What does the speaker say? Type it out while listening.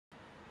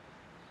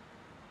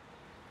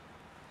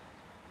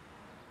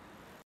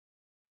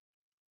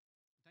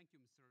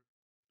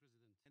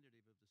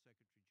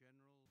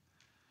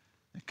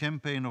A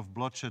campaign of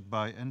bloodshed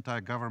by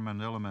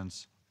anti-government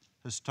elements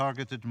has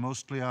targeted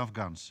mostly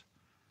Afghans,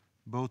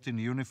 both in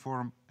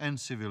uniform and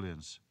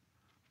civilians,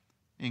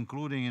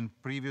 including in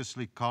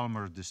previously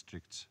calmer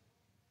districts.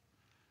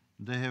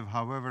 They have,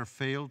 however,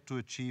 failed to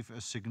achieve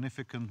a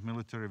significant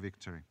military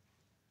victory.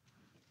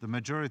 The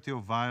majority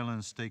of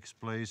violence takes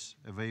place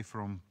away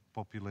from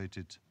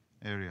populated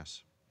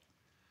areas.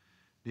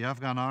 The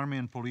Afghan army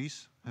and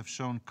police have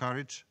shown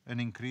courage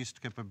and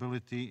increased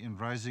capability in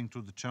rising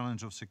to the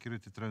challenge of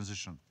security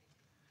transition.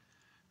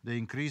 They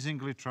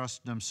increasingly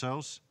trust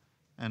themselves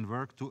and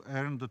work to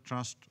earn the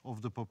trust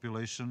of the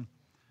population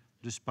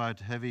despite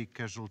heavy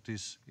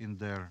casualties in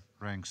their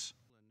ranks.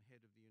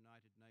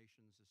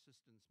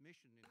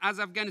 As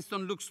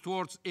Afghanistan looks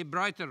towards a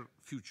brighter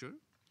future,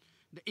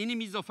 the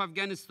enemies of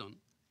Afghanistan,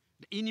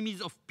 the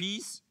enemies of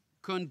peace,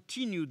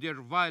 continue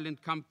their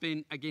violent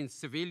campaign against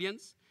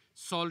civilians,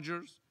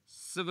 soldiers,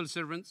 civil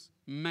servants,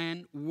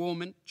 men,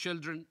 women,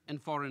 children,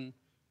 and foreign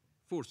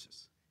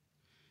forces.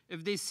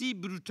 If they see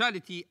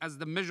brutality as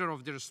the measure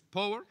of their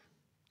power,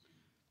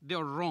 they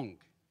are wrong.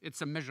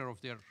 It's a measure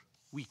of their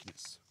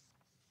weakness.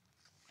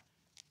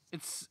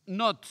 It's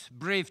not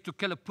brave to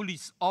kill a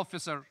police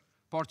officer,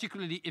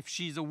 particularly if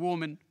she's a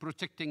woman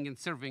protecting and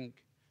serving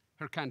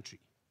her country.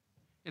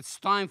 It's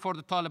time for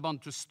the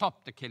Taliban to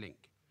stop the killing,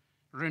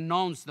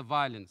 renounce the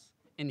violence,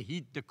 and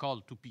heed the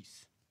call to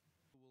peace.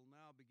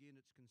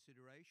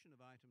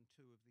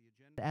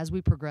 As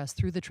we progress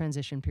through the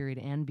transition period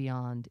and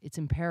beyond, it's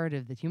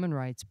imperative that human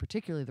rights,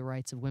 particularly the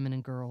rights of women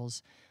and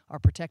girls, are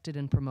protected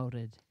and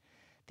promoted.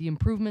 The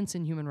improvements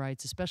in human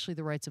rights, especially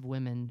the rights of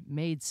women,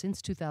 made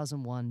since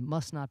 2001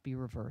 must not be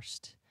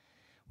reversed.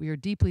 We are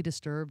deeply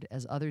disturbed,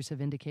 as others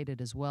have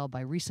indicated as well,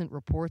 by recent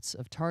reports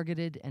of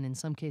targeted and in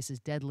some cases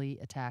deadly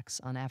attacks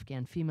on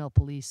Afghan female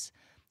police,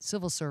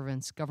 civil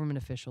servants, government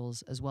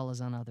officials, as well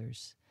as on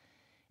others.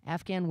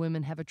 Afghan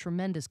women have a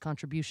tremendous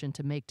contribution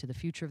to make to the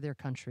future of their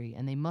country,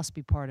 and they must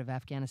be part of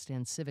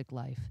Afghanistan's civic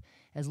life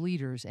as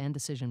leaders and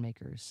decision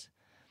makers.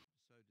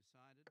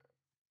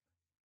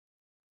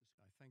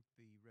 I thank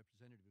the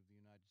representative of the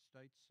United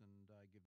States, and I give